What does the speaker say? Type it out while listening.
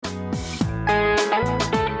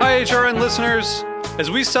HRN listeners.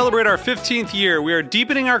 As we celebrate our 15th year, we are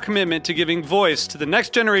deepening our commitment to giving voice to the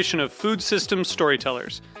next generation of food systems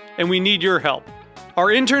storytellers, and we need your help. Our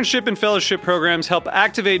internship and fellowship programs help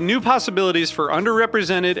activate new possibilities for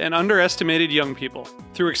underrepresented and underestimated young people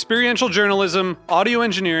through experiential journalism, audio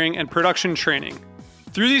engineering, and production training.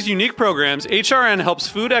 Through these unique programs, HRN helps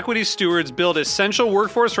food equity stewards build essential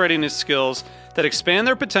workforce readiness skills that expand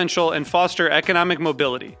their potential and foster economic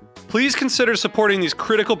mobility. Please consider supporting these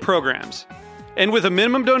critical programs. And with a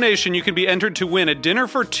minimum donation, you can be entered to win a dinner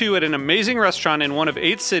for two at an amazing restaurant in one of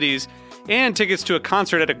 8 cities and tickets to a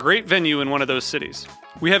concert at a great venue in one of those cities.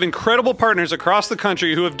 We have incredible partners across the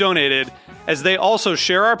country who have donated, as they also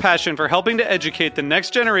share our passion for helping to educate the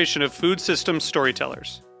next generation of food systems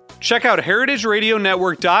storytellers. Check out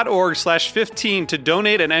heritageradionetwork.org/15 to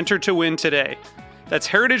donate and enter to win today. That's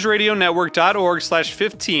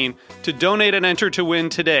heritageradionetwork.org/15 to donate and enter to win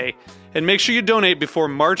today. And make sure you donate before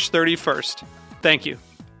March 31st. Thank you.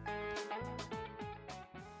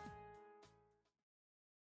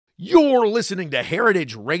 You're listening to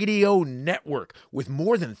Heritage Radio Network. With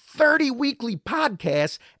more than 30 weekly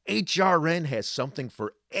podcasts, HRN has something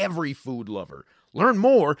for every food lover. Learn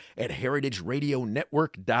more at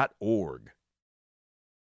heritageradionetwork.org.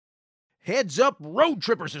 Heads up, Road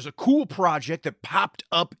Trippers. There's a cool project that popped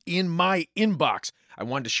up in my inbox. I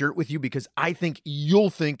wanted to share it with you because I think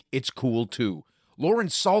you'll think it's cool too. Lauren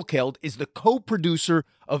Salkeld is the co-producer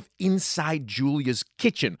of Inside Julia's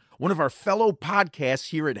Kitchen, one of our fellow podcasts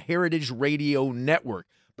here at Heritage Radio Network.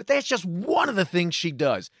 But that's just one of the things she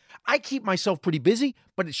does. I keep myself pretty busy,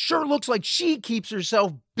 but it sure looks like she keeps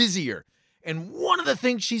herself busier. And one of the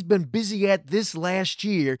things she's been busy at this last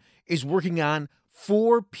year is working on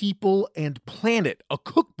For People and Planet, a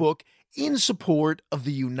cookbook in support of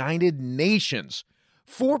the United Nations.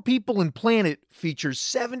 For People and Planet features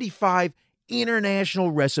 75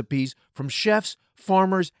 international recipes from chefs,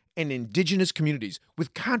 farmers, and indigenous communities,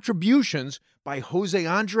 with contributions by Jose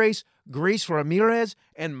Andres, Grace Ramirez,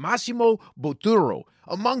 and Massimo Boturo,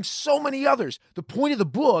 among so many others. The point of the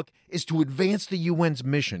book is to advance the UN's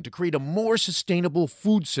mission to create a more sustainable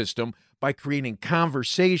food system by creating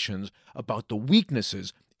conversations about the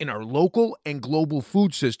weaknesses in our local and global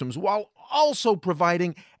food systems, while also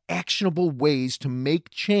providing actionable ways to make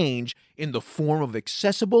change in the form of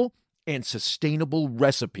accessible and sustainable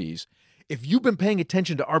recipes. If you've been paying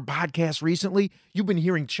attention to our podcast recently, you've been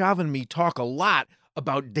hearing Chav and me talk a lot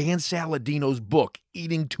about Dan Saladino's book,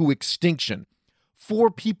 Eating to Extinction. For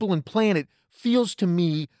People and Planet feels to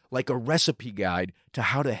me like a recipe guide to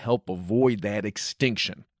how to help avoid that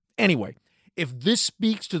extinction. Anyway, if this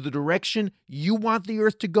speaks to the direction you want the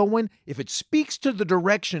Earth to go in, if it speaks to the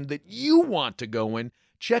direction that you want to go in,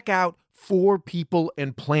 check out For People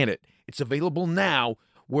and Planet. It's available now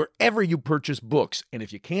wherever you purchase books. And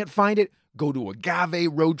if you can't find it, go to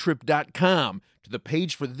agaveroadtrip.com to the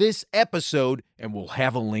page for this episode, and we'll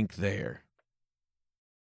have a link there.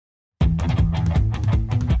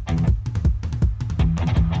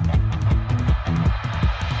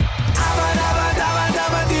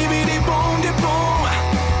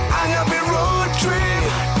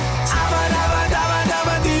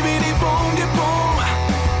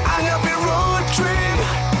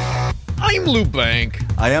 I'm Lou Bank.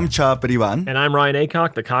 I am Chav Periban. And I'm Ryan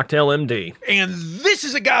Aycock, the Cocktail MD. And this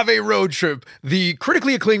is Agave Road Trip, the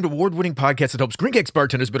critically acclaimed award-winning podcast that helps Greencakes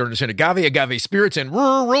bartenders better understand agave spirits in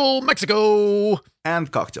rural Mexico.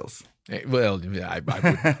 And cocktails. Well, I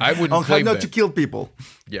wouldn't on claim how not that. to kill people.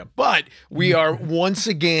 Yeah, but we are once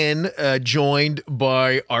again joined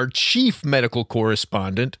by our chief medical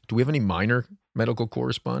correspondent. Do we have any minor medical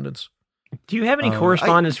correspondents? Do you have any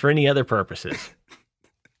correspondence for any other purposes?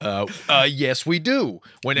 Yes, we do.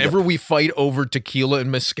 Whenever we fight over tequila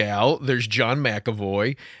and mezcal, there's John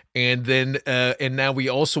McAvoy. And then, and now we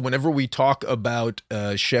also, whenever we talk about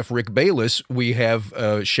Chef Rick Bayless, we have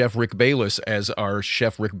Chef Rick Bayless as our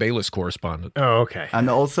Chef Rick Bayless correspondent. Oh, okay. And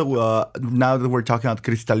also, now that we're talking about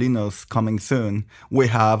Cristalinos coming soon, we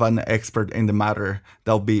have an expert in the matter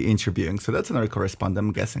that'll be interviewing. So that's another correspondent,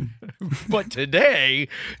 I'm guessing. But today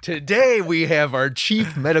we have our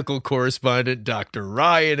chief medical correspondent, Dr.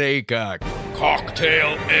 Ryan Aycock.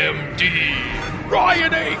 Cocktail MD,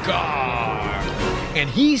 Ryan Aycock. And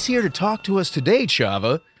he's here to talk to us today,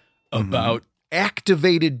 Chava, about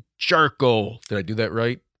activated charcoal. Did I do that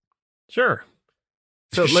right? Sure.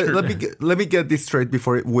 So Sure. let me get this straight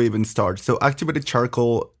before we even start. So activated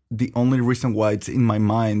charcoal, the only reason why it's in my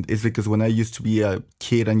mind is because when I used to be a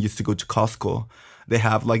kid and used to go to Costco, they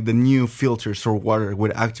have like the new filters for water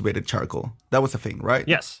with activated charcoal. That was a thing, right?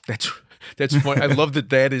 Yes. That's funny. I love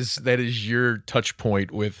that is your touch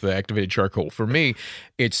point with activated charcoal. For me,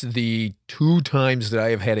 it's the 2 times that I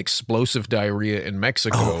have had explosive diarrhea in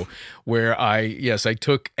Mexico where I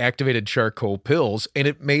took activated charcoal pills and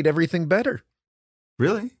it made everything better.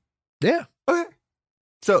 Really? Yeah. Okay.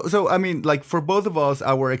 So I mean, like for both of us,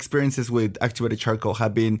 our experiences with activated charcoal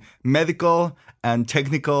have been medical and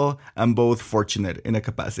technical, and both fortunate in a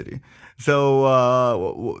capacity. So,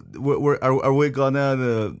 are we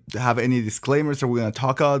gonna have any disclaimers? Are we gonna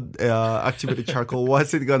talk about activated charcoal?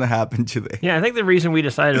 What's it gonna happen today? Yeah, I think the reason we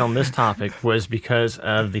decided on this topic was because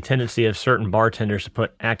of the tendency of certain bartenders to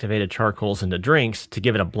put activated charcoals into drinks to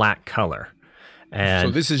give it a black color. And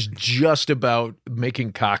so this is just about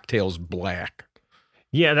making cocktails black.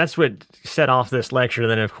 Yeah, that's what set off this lecture.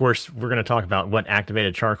 Then, of course, we're going to talk about what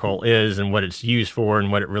activated charcoal is and what it's used for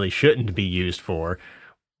and what it really shouldn't be used for.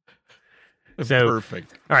 So,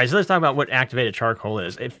 perfect. All right, so let's talk about what activated charcoal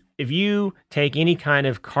is. If you take any kind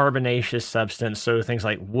of carbonaceous substance, so things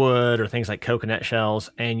like wood or things like coconut shells,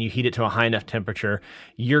 and you heat it to a high enough temperature,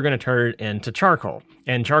 you're going to turn it into charcoal.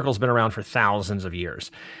 And charcoal's been around for thousands of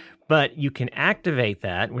years. But you can activate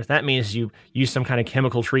that. What that means is you use some kind of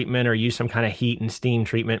chemical treatment or use some kind of heat and steam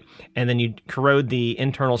treatment, and then you corrode the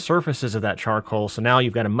internal surfaces of that charcoal. So now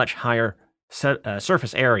you've got a much higher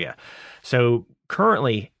surface area. So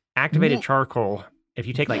currently, activated charcoal, if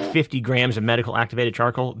you take like 50 grams of medical activated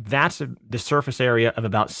charcoal, that's the surface area of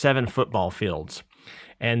about 7 football fields.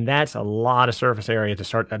 And that's a lot of surface area to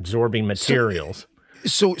start absorbing materials.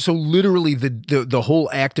 So literally the whole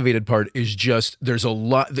activated part is just there's a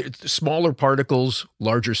lot smaller particles,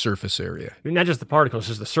 larger surface area. Not just the particles,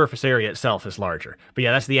 just the surface area itself is larger. But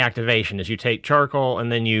yeah, that's the activation is you take charcoal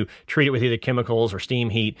and then you treat it with either chemicals or steam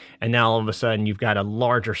heat, and now all of a sudden you've got a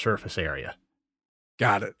larger surface area.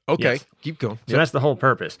 Got it. Okay, yes. Keep going. So that's the whole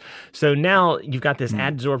purpose. So now you've got this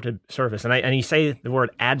adsorptive surface, and you say the word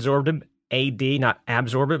adsorptive, AD, not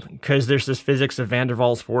absorbent, because there's this physics of van der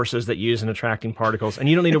Waals forces that use in attracting particles, and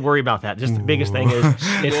you don't need to worry about that. Just the biggest thing is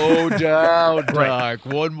it's slow down, Doc. Right.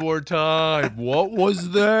 One more time. What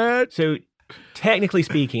was that? So technically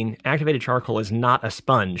speaking, activated charcoal is not a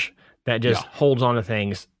sponge that just holds on to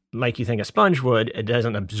things like you think a sponge would. It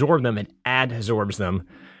doesn't absorb them, it adsorbs them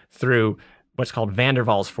through what's called van der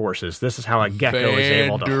Waals forces. This is how a gecko is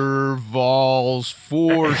able to... Van der Waals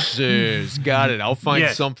forces. Got it. I'll find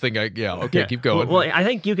something. Keep going. Well, I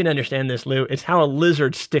think you can understand this, Lou. It's how a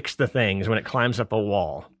lizard sticks to things when it climbs up a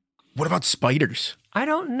wall. What about spiders? I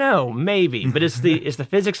don't know, maybe, but it's the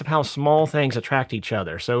physics of how small things attract each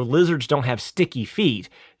other. So lizards don't have sticky feet.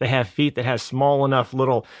 They have feet that have small enough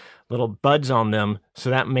little buds on them, so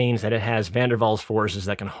that means that it has van der Waals forces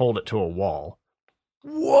that can hold it to a wall.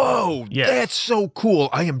 Whoa, that's so cool.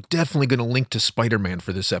 I am definitely going to link to Spider-Man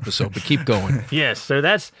for this episode, but keep going. Yes, so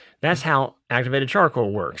that's how activated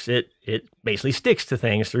charcoal works. It basically sticks to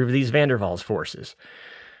things through these van der Waals forces.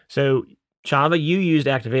 So Chava, you used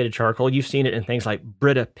activated charcoal. You've seen it in things like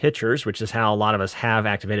Brita pitchers, which is how a lot of us have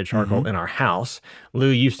activated charcoal in our house. Lou,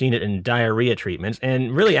 you've seen it in diarrhea treatments.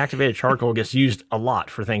 And really, activated charcoal gets used a lot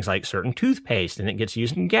for things like certain toothpaste, and it gets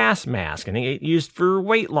used in gas masks, and it gets used for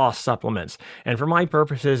weight loss supplements. And for my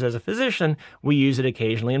purposes as a physician, we use it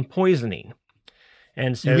occasionally in poisoning.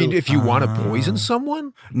 And so, you mean if you want to poison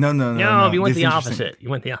someone? No. You went the opposite. You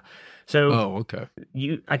went the So, okay.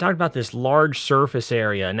 I talked about this large surface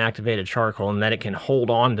area in activated charcoal and that it can hold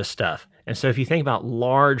on to stuff. And so if you think about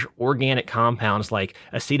large organic compounds like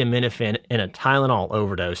acetaminophen in a Tylenol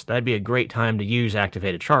overdose, that'd be a great time to use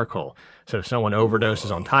activated charcoal. So if someone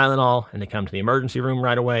overdoses on Tylenol and they come to the emergency room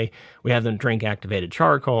right away, we have them drink activated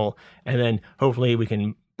charcoal, and then hopefully we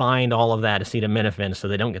can bind all of that acetaminophen so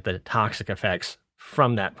they don't get the toxic effects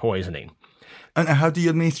from that poisoning. And how do you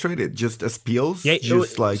administrate it? Just as pills? Yeah, so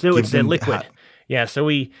it's a liquid.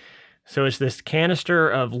 So it's this canister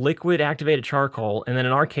of liquid activated charcoal, and then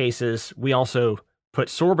in our cases, we also put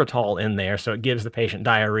sorbitol in there, so it gives the patient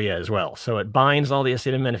diarrhea as well. So it binds all the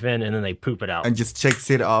acetaminophen, and then they poop it out. And just takes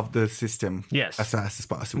it off the system as fast as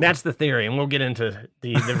possible. That's the theory, and we'll get into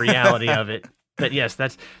the reality of it. But yes,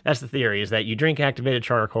 that's the theory, is that you drink activated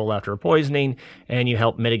charcoal after a poisoning, and you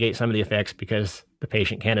help mitigate some of the effects because the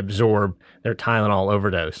patient can't absorb their Tylenol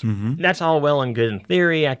overdose. That's all well and good in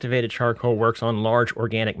theory. Activated charcoal works on large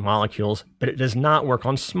organic molecules, but it does not work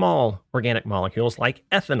on small organic molecules like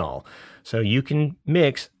ethanol. So you can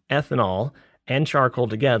mix ethanol and charcoal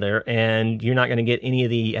together, and you're not going to get any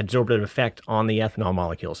of the absorptive effect on the ethanol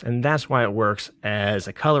molecules. And that's why it works as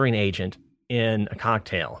a coloring agent in a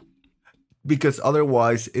cocktail. Because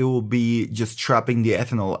otherwise it will be just trapping the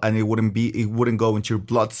ethanol, and it wouldn't go into your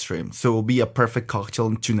bloodstream. So it will be a perfect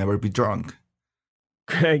cocktail to never be drunk.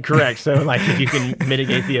 Correct. So, like, if you can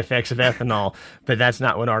mitigate the effects of ethanol, but that's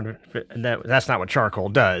not what that's not what charcoal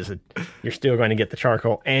does. You're still going to get the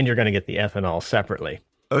charcoal, and you're going to get the ethanol separately.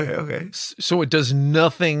 Okay. So it does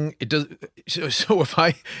nothing. It does. So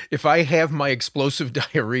if I have my explosive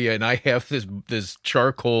diarrhea and I have this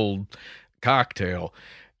charcoal cocktail,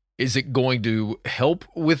 is it going to help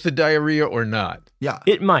with the diarrhea or not? Yeah.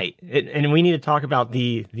 It might. And we need to talk about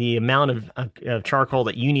the amount of charcoal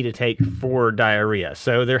that you need to take for diarrhea.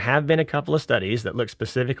 So there have been a couple of studies that look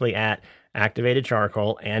specifically at activated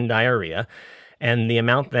charcoal and diarrhea. And the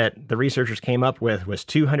amount that the researchers came up with was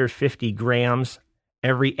 250 grams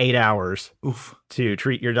every 8 hours to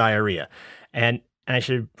treat your diarrhea. And I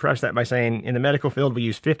should preface that by saying in the medical field, we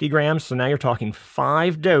use 50 grams. So now you're talking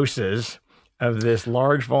 5 doses of this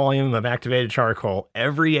large volume of activated charcoal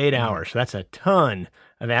every 8 hours. So that's a ton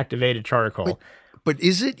of activated charcoal. But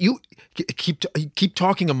is it, you keep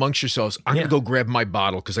talking amongst yourselves. I'm going to go grab my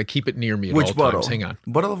bottle because I keep it near me at all times. Hang on.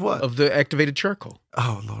 Bottle of what? Of the activated charcoal.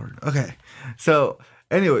 Oh, Lord. Okay. So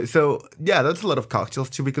anyway, that's a lot of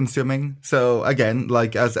cocktails to be consuming. So again,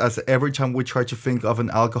 like as every time we try to think of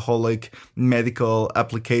an alcoholic medical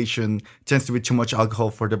application, tends to be too much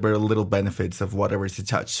alcohol for the very little benefits of whatever is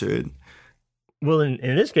attached to it. Well,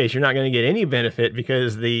 in this case, you're not going to get any benefit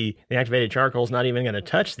because the activated charcoal is not even going to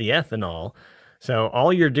touch the ethanol. So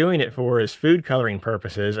all you're doing it for is food coloring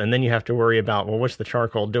purposes, and then you have to worry about, well, what's the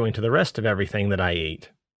charcoal doing to the rest of everything that I eat?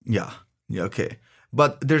 Yeah, okay.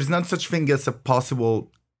 But there's not such thing as a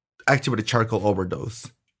possible activated charcoal overdose.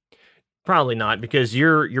 Probably not, because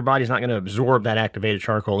your body's not going to absorb that activated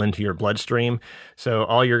charcoal into your bloodstream. So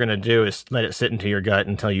all you're going to do is let it sit into your gut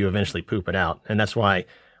until you eventually poop it out. And that's why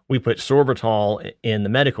we put sorbitol in the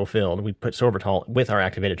medical field. We put sorbitol with our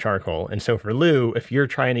activated charcoal. And so for Lou, if you're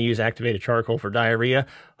trying to use activated charcoal for diarrhea,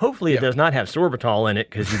 hopefully it does not have sorbitol in it,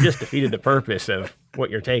 because you just defeated the purpose of what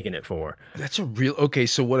you're taking it for. That's a real, okay,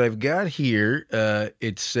 so what I've got here,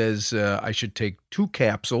 it says I should take 2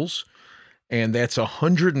 capsules, and that's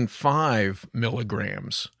 105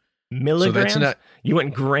 milligrams. Milligrams? So that's not, you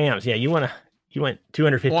went grams. Yeah, you went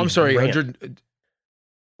 250 Oh, I'm sorry, grams. 100.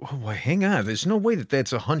 Oh, well, hang on. There's no way that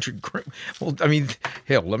that's 100 grams. Well, I mean,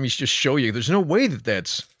 hell, let me just show you. There's no way that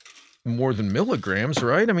that's more than milligrams,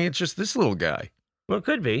 right? I mean, it's just this little guy. Well, it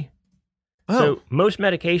could be. Oh. So most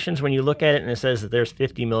medications, when you look at it and it says that there's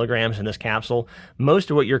 50 milligrams in this capsule, most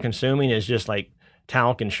of what you're consuming is just like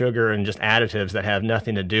talc and sugar and just additives that have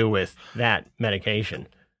nothing to do with that medication.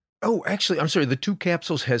 Oh, actually, I'm sorry. The 2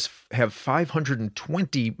 capsules have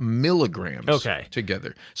 520 milligrams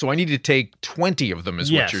together. So I need to take 20 of them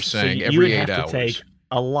is what you're saying, so every 8 hours. You would have to take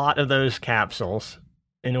a lot of those capsules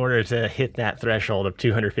in order to hit that threshold of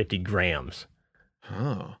 250 grams.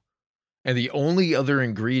 Oh. And the only other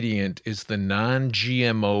ingredient is the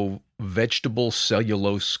non-GMO vegetable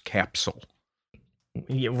cellulose capsule.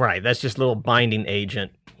 Yeah, right. That's just a little binding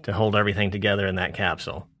agent to hold everything together in that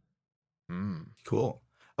capsule. Cool.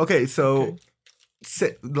 Okay, so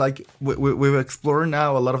like we've explored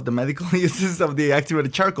now a lot of the medical uses of the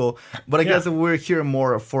activated charcoal, but I guess we're here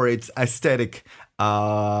more for its aesthetic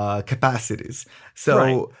capacities.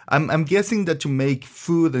 So I'm guessing that to make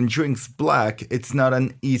food and drinks black, it's not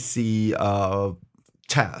an easy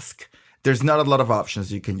task. There's not a lot of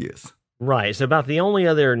options you can use. Right. So about the only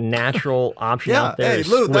other natural option out there is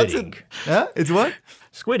Lou, squid ink. Yeah, it's what?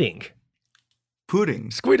 Squid ink. Pudding.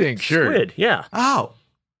 Squid ink, sure. Squid, yeah. Oh.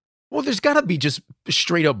 Well, there's got to be just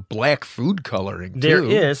straight up black food coloring, too. There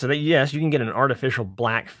is. So that, yes, you can get an artificial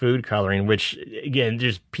black food coloring, which, again,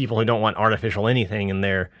 there's people who don't want artificial anything in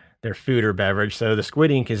their food or beverage. So the squid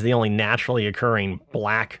ink is the only naturally occurring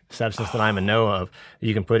black substance that I know of that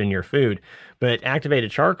you can put in your food. But activated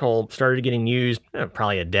charcoal started getting used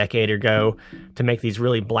probably a decade ago to make these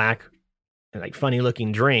really black, like funny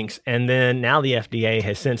looking drinks. And then now the FDA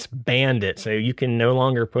has since banned it. So you can no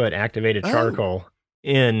longer put activated charcoal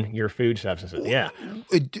in your food substances. Yeah.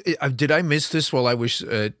 Did I miss this while I was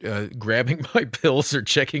grabbing my pills or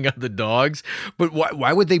checking on the dogs? But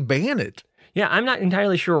why would they ban it? Yeah, I'm not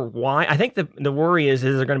entirely sure why. I think the worry is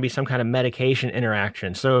there going to be some kind of medication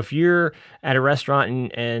interaction. So if you're at a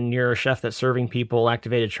restaurant and you're a chef that's serving people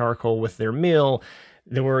activated charcoal with their meal,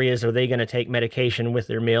 the worry is, are they going to take medication with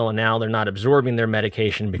their meal and now they're not absorbing their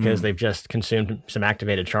medication because they've just consumed some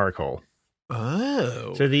activated charcoal?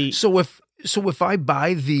 Oh. So if I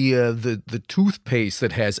buy the toothpaste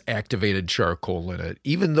that has activated charcoal in it,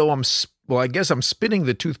 even though I guess I'm spitting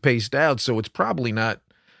the toothpaste out, so it's probably not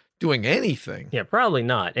doing anything. Yeah, probably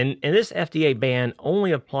not. And this FDA ban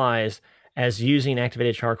only applies as using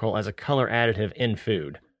activated charcoal as a color additive in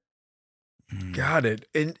food. Got it.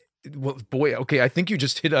 And Well, boy, okay, I think you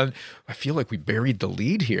just hit on, I feel like we buried the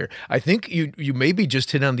lead here. I think you maybe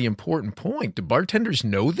just hit on the important point. Do bartenders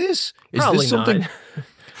know this? Is Probably this something?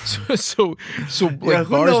 not. So like who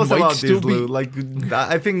bars knows might about still this, be. Lou? Like,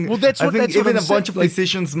 I think, Well, that's what even I'm a bunch saying, of like-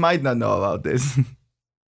 physicians might not know about this.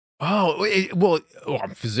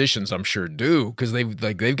 Physicians I'm sure do, because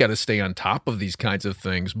they've got to stay on top of these kinds of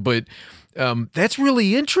things. But that's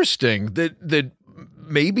really interesting that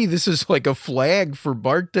maybe this is like a flag for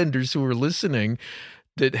bartenders who are listening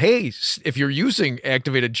that, hey, if you're using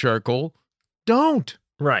activated charcoal, don't.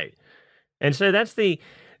 Right. And so that's the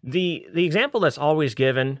example that's always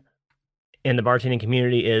given in the bartending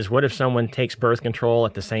community is, what if someone takes birth control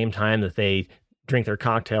at the same time that they drink their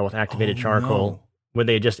cocktail with activated charcoal? No. Would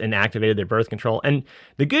they just inactivated their birth control? And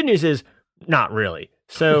the good news is, not really.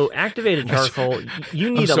 So activated charcoal, you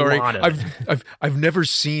I'm need sorry, a lot of it. I've never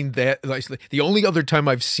seen that. Like, the only other time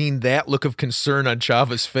I've seen that look of concern on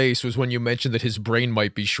Chava's face was when you mentioned that his brain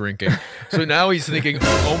might be shrinking. So now he's thinking,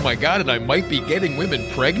 oh my God, and I might be getting women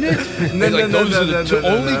pregnant? Those are the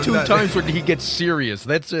only two times when he gets serious.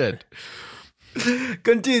 That's it.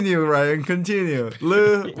 Continue, Ryan. Continue.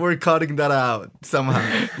 Lou, we're cutting that out somehow.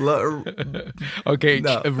 Okay,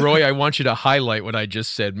 No. Roy, I want you to highlight what I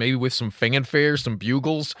just said, maybe with some fanfare, some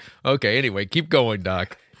bugles. Okay, anyway, keep going,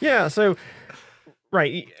 Doc. Yeah, so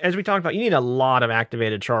right, as we talked about, you need a lot of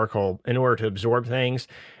activated charcoal in order to absorb things.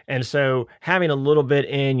 And so having a little bit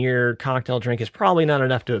in your cocktail drink is probably not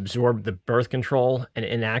enough to absorb the birth control and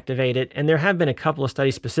inactivate it. And there have been a couple of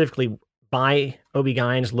studies specifically by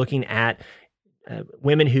OB-GYNs looking at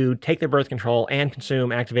women who take their birth control and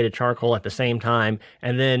consume activated charcoal at the same time,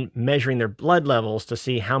 and then measuring their blood levels to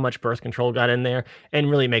see how much birth control got in there, and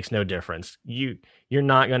really makes no difference. You're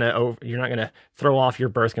not gonna throw off your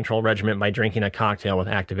birth control regimen by drinking a cocktail with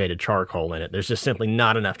activated charcoal in it. There's just simply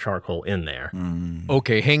not enough charcoal in there.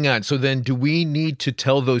 Okay, hang on. So then do we need to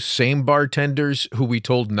tell those same bartenders who we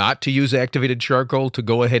told not to use activated charcoal to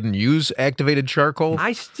go ahead and use activated charcoal?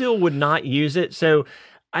 I still would not use it. So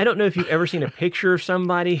I don't know if you've ever seen a picture of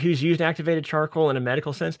somebody who's used activated charcoal in a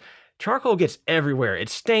medical sense. Charcoal gets everywhere. It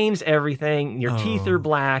stains everything. Your teeth are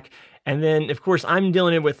black. And then, of course, I'm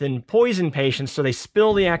dealing with poison patients, so they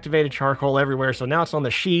spill the activated charcoal everywhere. So now it's on the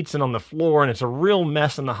sheets and on the floor, and it's a real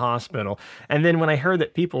mess in the hospital. And then when I heard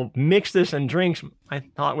that people mix this in drinks, I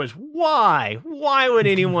thought was, why? Why would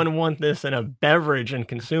anyone want this in a beverage and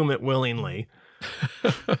consume it willingly?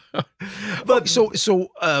 But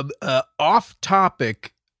so off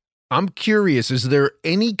topic, I'm curious, is there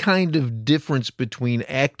any kind of difference between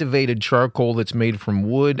activated charcoal that's made from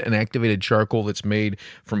wood and activated charcoal that's made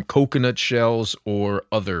from coconut shells or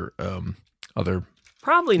other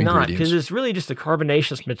Probably not, ingredients? because it's really just a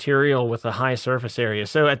carbonaceous material with a high surface area.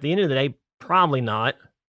 So at the end of the day, probably not.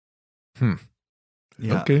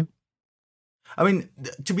 Yeah. Okay. I mean,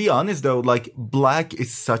 to be honest though, like black is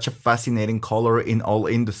such a fascinating color in all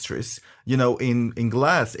industries. You know, in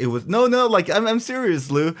glass, it was like I'm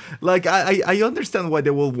serious, Lou. Like I understand why they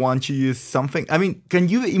will want to use something. I mean, can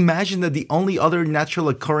you imagine that the only other natural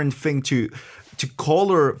occurring thing to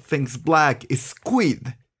color things black is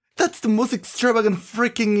squid? That's the most extravagant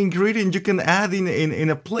freaking ingredient you can add in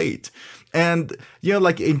a plate. And, you know,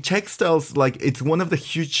 like in textiles, like it's one of the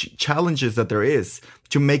huge challenges that there is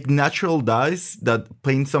to make natural dyes that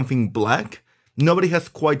paint something black. Nobody has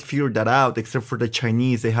quite figured that out except for the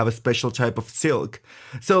Chinese. They have a special type of silk.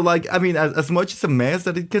 So, like, I mean, as much as a mess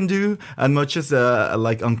that it can do, as much as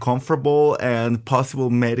like uncomfortable and possible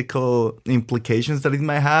medical implications that it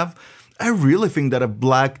might have, I really think that a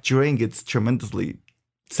black drink is tremendously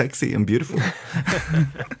sexy and beautiful.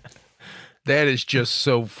 That is just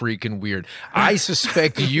so freaking weird. I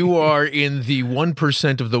suspect you are in the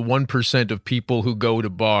 1% of the 1% of people who go to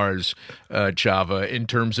bars, Chava, in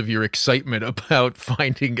terms of your excitement about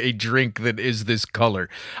finding a drink that is this color.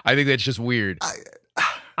 I think that's just weird.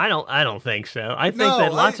 I don't think so. I think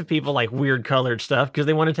that lots of people like weird colored stuff because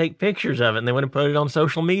they want to take pictures of it and they want to put it on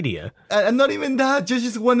social media. And not even that,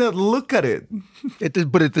 just want to look at it.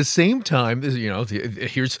 But at the same time, you know,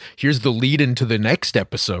 here's the lead into the next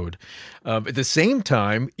episode. At the same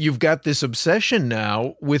time, you've got this obsession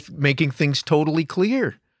now with making things totally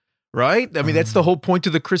clear, right? I mean, that's the whole point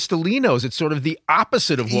of the Cristalinos. It's sort of the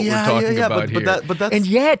opposite of what we're talking about here. But that's... And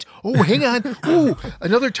yet, hang on.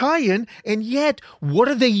 Another tie-in. And yet, what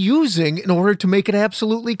are they using in order to make it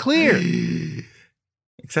absolutely clear?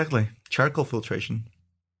 Exactly. Charcoal filtration.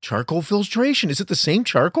 Charcoal filtration. Is it the same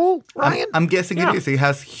charcoal, Ryan? I'm guessing it is. It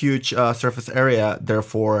has huge surface area.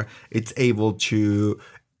 Therefore, it's able to...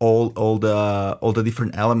 All the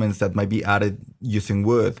different elements that might be added using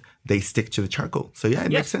wood, they stick to the charcoal. So yeah,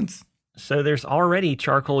 it makes sense. So there's already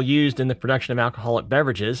charcoal used in the production of alcoholic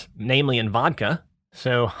beverages, namely in vodka.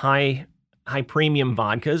 So high premium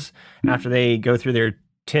vodkas, after they go through their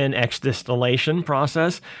 10x distillation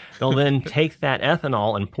process, they'll then take that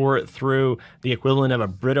ethanol and pour it through the equivalent of a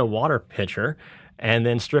Brita water pitcher, and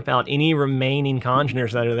then strip out any remaining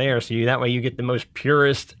congeners that are there. So that way you get the most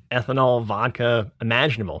purest ethanol vodka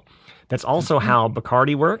imaginable. That's also how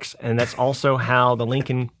Bacardi works, and that's also how the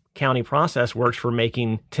Lincoln County process works for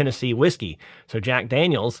making Tennessee whiskey. So Jack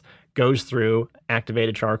Daniels goes through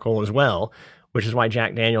activated charcoal as well, which is why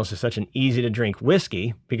Jack Daniels is such an easy to drink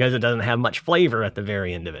whiskey, because it doesn't have much flavor at the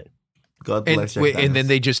very end of it. God bless you. And then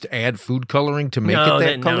they just add food coloring to make it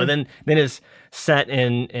that color? No, then it's set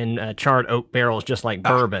in charred oak barrels, just like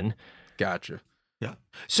bourbon. Gotcha. Yeah.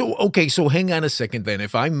 So hang on a second then.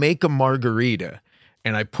 If I make a margarita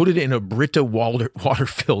and I put it in a Brita water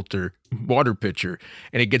pitcher,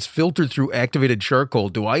 and it gets filtered through activated charcoal,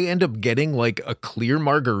 do I end up getting like a clear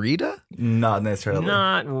margarita? Not necessarily.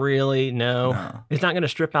 Not really, no. It's not going to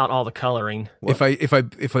strip out all the coloring. If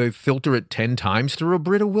I filter it 10 times through a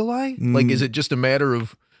Brita, will I? Like, is it just a matter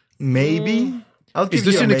of maybe? I'll give is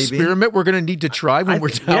this you a an maybe. experiment we're going to need to try when we're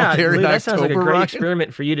down there in that sounds like a October, great Ryan?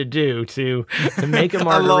 experiment for you to do, to make a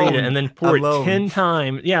margarita and then pour it 10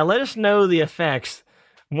 times. Yeah, let us know the effects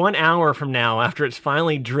 1 hour from now after it's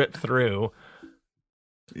finally dripped through.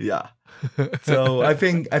 Yeah. So I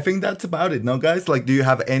think that's about it. No, guys? Like, do you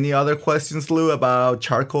have any other questions, Lou, about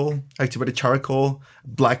charcoal, activated charcoal,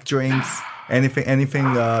 black drinks,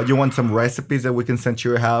 anything? You want some recipes that we can send to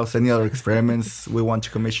your house? Any other experiments we want to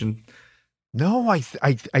commission? No, I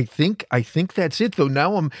think that's it though.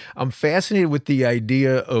 Now I'm fascinated with the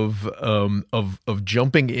idea of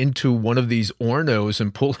jumping into one of these Ornos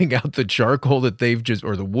and pulling out the charcoal that they've just,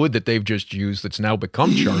 or the wood that they've just used that's now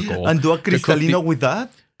become charcoal. And do a Cristalino with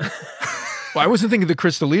that? Well, I wasn't thinking the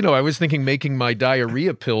Cristalino. I was thinking making my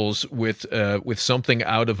diarrhea pills with something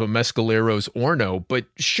out of a Mescalero's Orno. But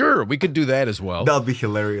sure, we could do that as well. That'll be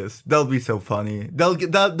hilarious. That'll be so funny.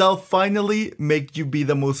 They'll finally make you be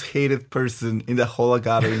the most hated person in the whole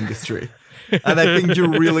agave industry. And I think you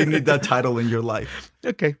really need that title in your life.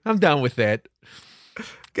 Okay, I'm down with that.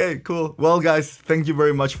 Okay, cool. Well, guys, thank you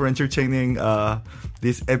very much for entertaining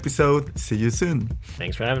this episode. See you soon.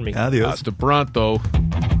 Thanks for having me. Adios. Hasta pronto.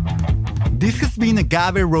 This has been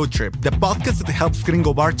Agave Road Trip, the podcast that helps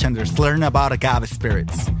gringo bartenders learn about agave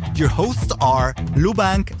spirits. Your hosts are Lou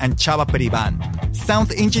Bank and Chava Periban.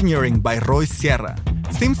 Sound engineering by Roy Sierra.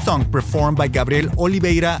 Theme song performed by Gabriel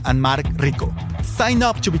Oliveira and Mark Rico. Sign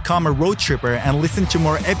up to become a road tripper and listen to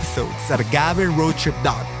more episodes at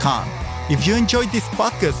agaveroadtrip.com. If you enjoyed this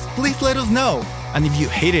podcast, please let us know. And if you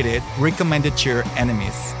hated it, recommend it to your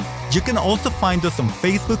enemies. You can also find us on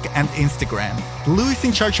Facebook and Instagram. Lou is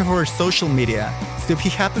in charge of our social media, so if he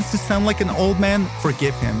happens to sound like an old man,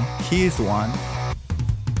 forgive him. He is one.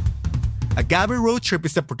 Agave Road Trip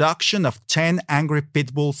is a production of 10 Angry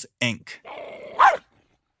Pitbulls, Inc.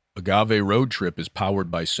 Agave Road Trip is powered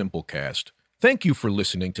by Simplecast. Thank you for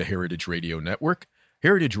listening to Heritage Radio Network.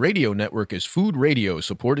 Heritage Radio Network is food radio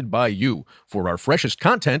supported by you. For our freshest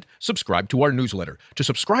content, subscribe to our newsletter. To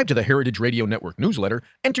subscribe to the Heritage Radio Network newsletter,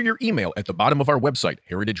 enter your email at the bottom of our website,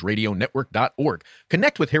 heritageradionetwork.org.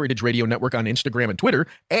 Connect with Heritage Radio Network on Instagram and Twitter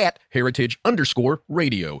at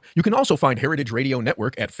 @heritage_radio. You can also find Heritage Radio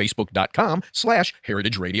Network at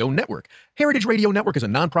facebook.com/Heritage Radio Network. Heritage Radio Network is a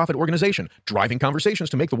nonprofit organization driving conversations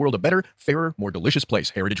to make the world a better, fairer, more delicious place.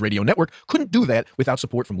 Heritage Radio Network couldn't do that without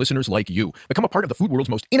support from listeners like you. Become a part of the food world's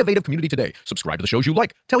most innovative community today. Subscribe to the shows you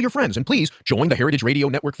like, tell your friends, and please join the Heritage Radio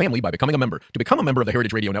Network family by becoming a member. To become a member of the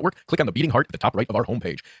Heritage Radio Network, click on the beating heart at the top right of our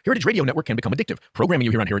homepage. Heritage Radio Network can become addictive. Programming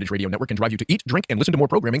you here on Heritage Radio Network can drive you to eat, drink, and listen to more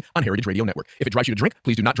programming on Heritage Radio Network. If it drives you to drink,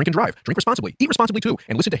 please do not drink and drive. Drink responsibly, eat responsibly too,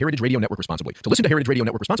 and listen to Heritage Radio Network responsibly. To listen to Heritage Radio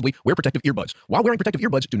Network responsibly, wear protective earbuds. While wearing protective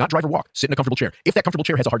earbuds, do not drive or walk. Sit in a comfortable chair. If that comfortable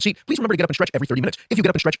chair has a hard seat, please remember to get up and stretch every 30 minutes. If you get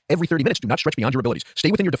up and stretch every 30 minutes, do not stretch beyond your abilities. Stay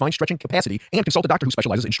within your defined stretching capacity and consult a doctor who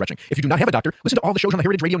specializes in stretching. If you do not have a doctor, listen to all the shows on the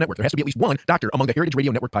Heritage Radio Network. There has to be at least one doctor among the Heritage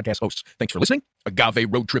Radio Network podcast hosts. Thanks for listening. Agave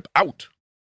Road Trip out.